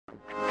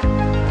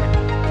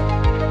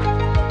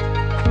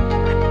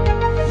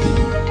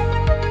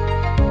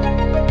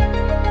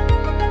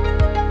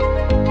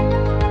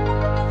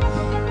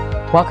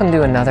Welcome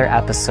to another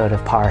episode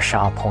of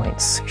Parashah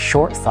Points,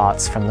 short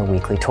thoughts from the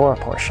weekly Torah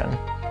portion.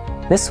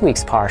 This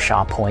week's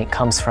Parashah point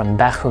comes from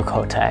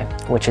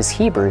Bechukotei, which is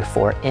Hebrew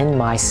for "in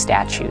my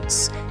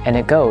statutes," and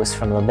it goes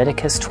from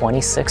Leviticus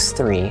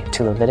 26:3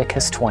 to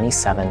Leviticus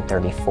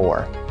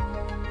 27:34.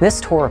 This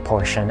Torah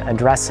portion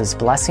addresses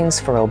blessings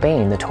for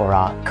obeying the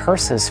Torah,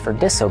 curses for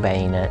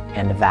disobeying it,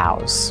 and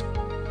vows.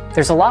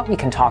 There's a lot we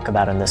can talk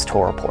about in this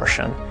Torah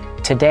portion.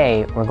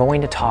 Today, we're going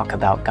to talk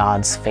about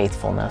God's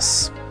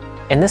faithfulness.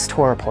 In this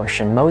Torah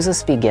portion,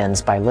 Moses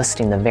begins by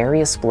listing the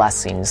various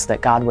blessings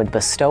that God would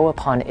bestow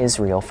upon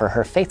Israel for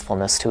her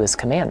faithfulness to his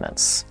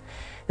commandments.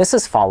 This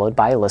is followed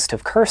by a list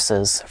of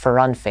curses for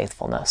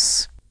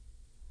unfaithfulness.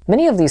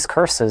 Many of these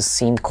curses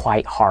seem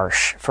quite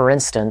harsh. For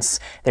instance,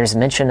 there's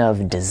mention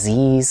of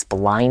disease,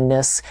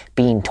 blindness,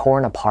 being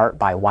torn apart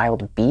by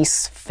wild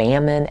beasts,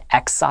 famine,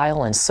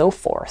 exile, and so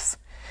forth.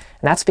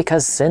 And that's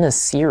because sin is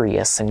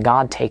serious and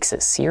God takes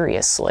it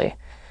seriously.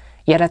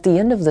 Yet at the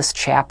end of this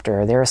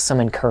chapter, there is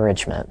some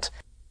encouragement.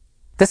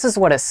 This is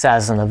what it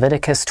says in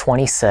Leviticus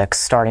 26,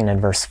 starting in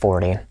verse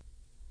 40.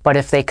 "But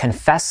if they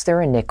confess their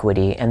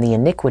iniquity and the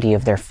iniquity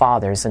of their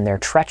fathers and their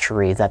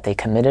treachery that they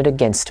committed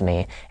against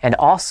me, and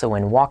also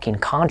in walking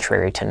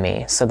contrary to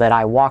me, so that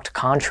I walked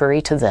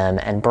contrary to them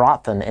and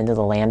brought them into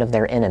the land of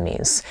their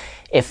enemies,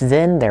 if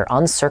then their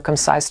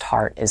uncircumcised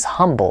heart is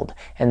humbled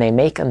and they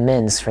make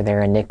amends for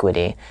their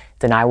iniquity,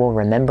 then I will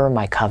remember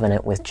my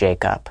covenant with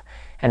Jacob.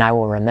 And I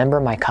will remember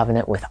my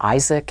covenant with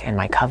Isaac and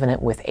my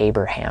covenant with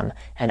Abraham,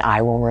 and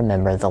I will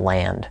remember the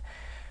land.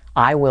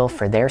 I will,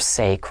 for their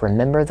sake,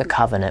 remember the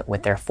covenant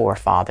with their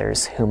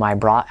forefathers, whom I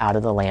brought out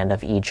of the land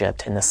of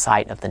Egypt in the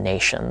sight of the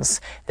nations,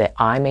 that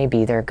I may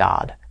be their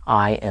God.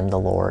 I am the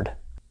Lord."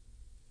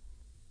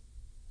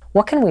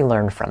 What can we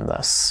learn from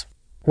this?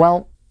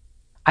 Well,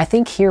 I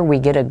think here we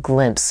get a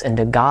glimpse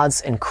into God's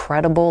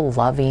incredible,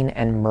 loving,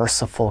 and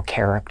merciful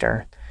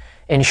character.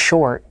 In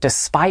short,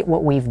 despite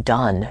what we've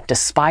done,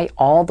 despite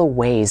all the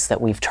ways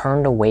that we've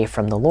turned away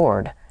from the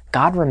Lord,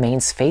 God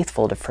remains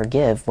faithful to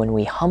forgive when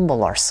we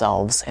humble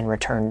ourselves and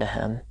return to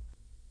Him.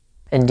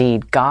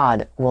 Indeed,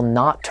 God will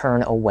not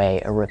turn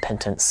away a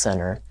repentant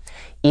sinner.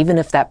 Even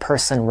if that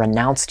person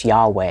renounced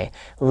Yahweh,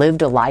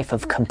 lived a life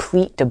of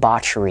complete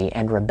debauchery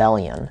and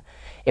rebellion,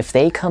 if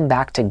they come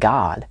back to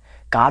God,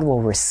 God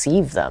will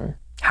receive them.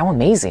 How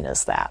amazing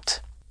is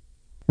that?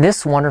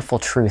 This wonderful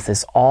truth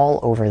is all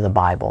over the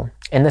Bible.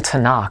 In the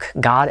Tanakh,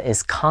 God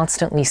is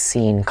constantly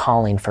seen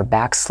calling for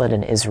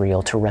backslidden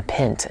Israel to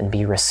repent and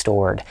be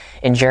restored.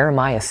 In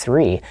Jeremiah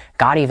 3,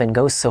 God even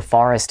goes so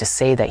far as to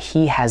say that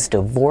He has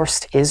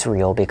divorced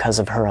Israel because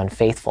of her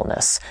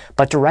unfaithfulness.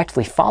 But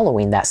directly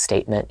following that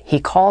statement, He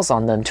calls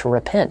on them to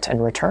repent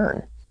and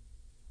return.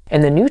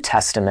 In the New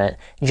Testament,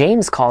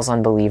 James calls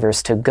on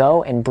believers to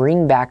go and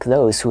bring back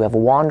those who have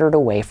wandered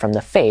away from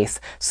the faith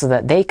so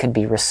that they could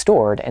be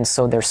restored and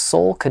so their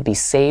soul could be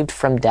saved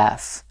from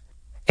death.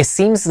 It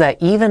seems that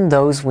even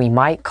those we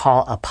might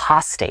call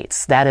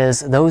apostates, that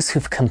is, those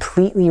who've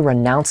completely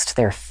renounced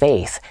their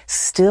faith,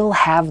 still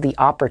have the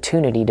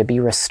opportunity to be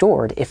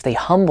restored if they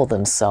humble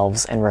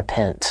themselves and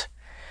repent.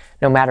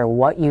 No matter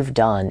what you've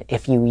done,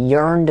 if you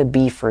yearn to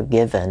be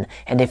forgiven,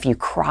 and if you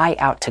cry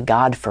out to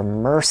God for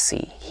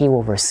mercy, He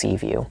will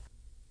receive you.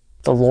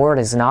 The Lord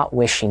is not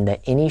wishing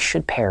that any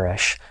should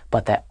perish,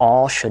 but that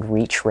all should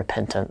reach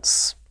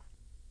repentance.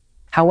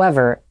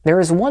 However, there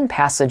is one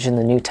passage in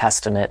the New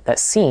Testament that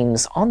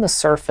seems, on the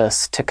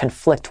surface, to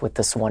conflict with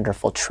this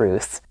wonderful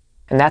truth,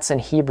 and that's in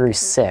Hebrews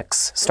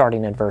 6,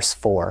 starting in verse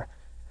 4.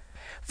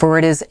 "For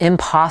it is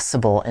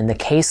impossible in the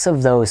case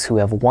of those who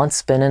have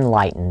once been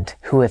enlightened,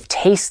 who have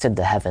tasted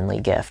the heavenly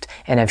gift,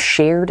 and have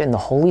shared in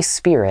the Holy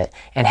Spirit,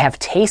 and have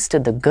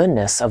tasted the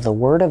goodness of the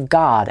Word of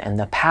God and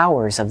the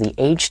powers of the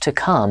age to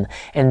come,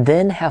 and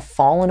then have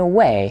fallen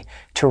away,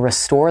 to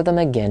restore them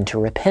again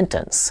to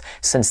repentance,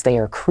 since they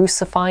are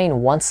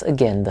crucifying once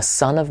again the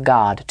Son of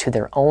God to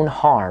their own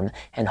harm,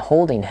 and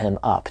holding Him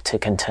up to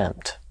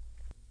contempt."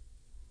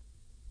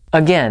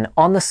 Again,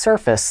 on the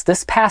surface,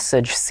 this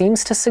passage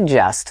seems to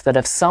suggest that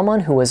if someone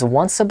who was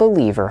once a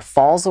believer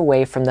falls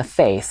away from the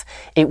faith,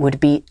 it would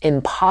be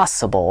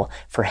impossible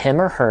for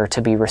him or her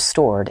to be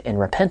restored in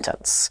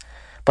repentance.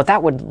 But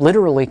that would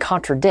literally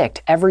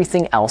contradict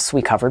everything else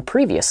we covered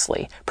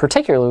previously,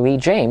 particularly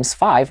James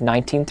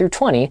 5:19 through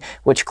 20,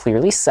 which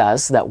clearly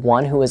says that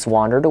one who has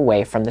wandered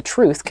away from the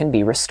truth can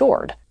be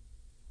restored.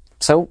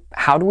 So,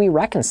 how do we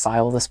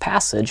reconcile this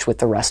passage with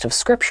the rest of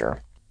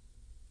Scripture?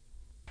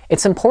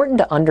 It's important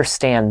to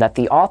understand that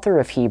the author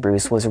of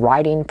Hebrews was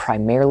writing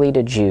primarily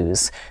to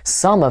Jews,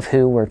 some of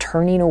who were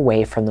turning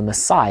away from the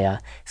Messiah,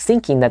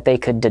 thinking that they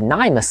could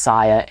deny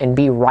Messiah and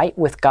be right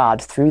with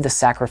God through the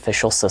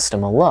sacrificial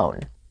system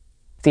alone.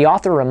 The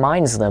author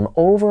reminds them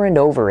over and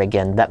over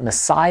again that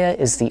Messiah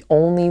is the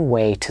only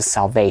way to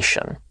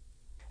salvation.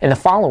 In the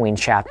following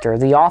chapter,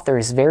 the author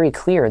is very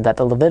clear that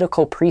the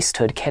Levitical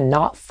priesthood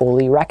cannot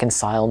fully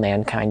reconcile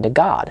mankind to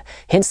God,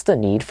 hence the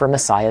need for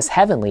Messiah's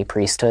heavenly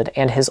priesthood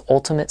and His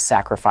ultimate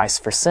sacrifice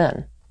for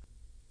sin.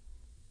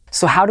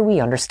 So how do we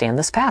understand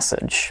this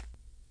passage?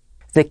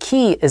 The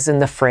key is in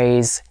the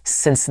phrase,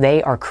 since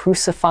they are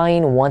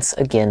crucifying once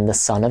again the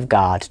Son of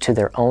God to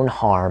their own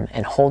harm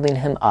and holding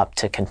him up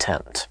to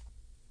contempt.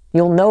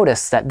 You'll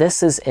notice that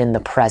this is in the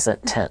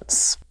present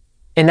tense.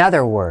 In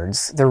other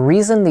words, the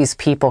reason these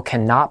people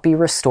cannot be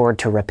restored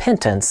to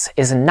repentance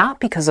is not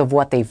because of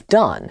what they've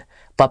done,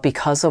 but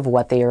because of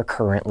what they are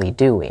currently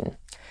doing.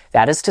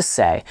 That is to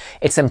say,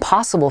 it's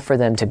impossible for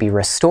them to be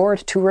restored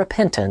to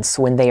repentance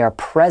when they are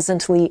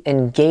presently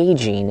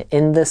engaging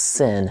in the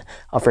sin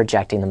of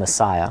rejecting the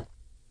Messiah.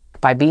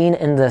 By being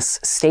in this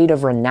state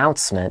of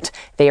renouncement,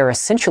 they are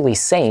essentially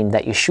saying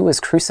that Yeshua's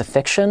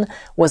crucifixion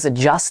was a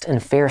just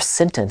and fair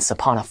sentence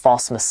upon a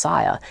false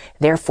Messiah,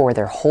 therefore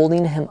they're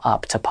holding him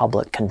up to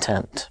public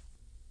contempt.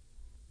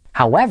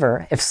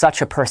 However, if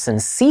such a person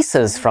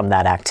ceases from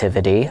that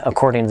activity,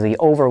 according to the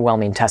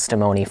overwhelming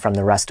testimony from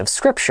the rest of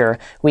Scripture,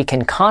 we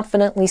can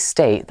confidently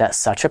state that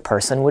such a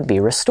person would be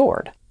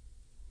restored.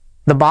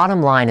 The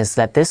bottom line is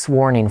that this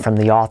warning from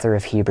the author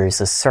of Hebrews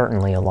is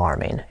certainly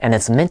alarming, and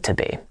it's meant to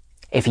be.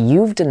 If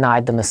you've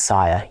denied the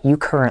Messiah, you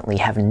currently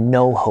have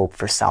no hope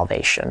for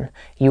salvation.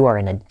 You are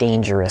in a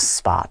dangerous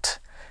spot.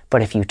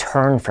 But if you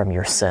turn from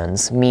your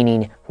sins,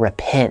 meaning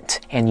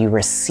repent, and you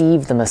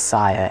receive the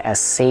Messiah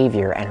as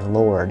Savior and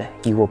Lord,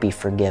 you will be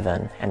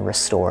forgiven and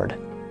restored.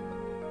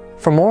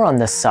 For more on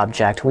this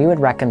subject, we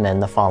would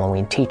recommend the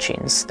following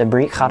teachings: the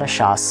Brit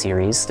Chadashah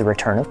series, The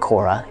Return of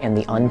Korah, and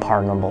The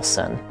Unpardonable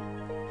Sin.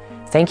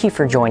 Thank you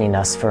for joining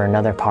us for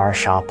another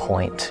Parashah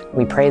Point.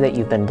 We pray that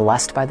you've been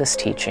blessed by this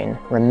teaching.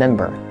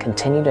 Remember,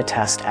 continue to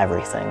test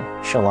everything.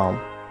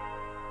 Shalom.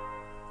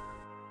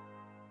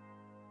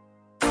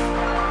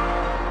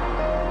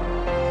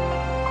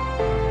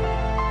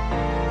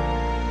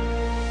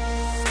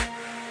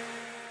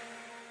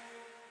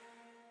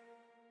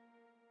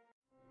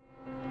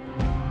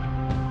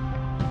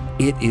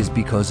 It is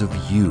because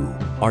of you,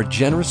 our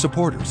generous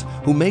supporters,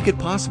 who make it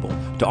possible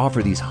to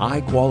offer these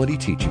high-quality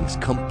teachings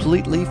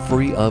completely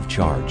free of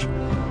charge.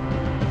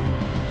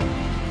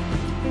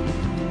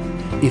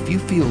 If you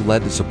feel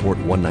led to support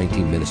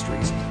 119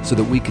 Ministries so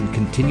that we can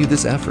continue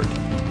this effort,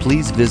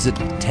 please visit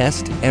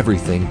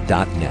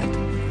testeverything.net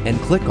and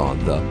click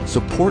on the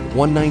Support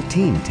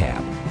 119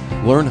 tab.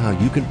 Learn how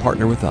you can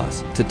partner with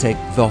us to take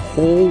the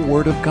whole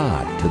Word of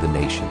God to the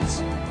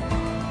nations.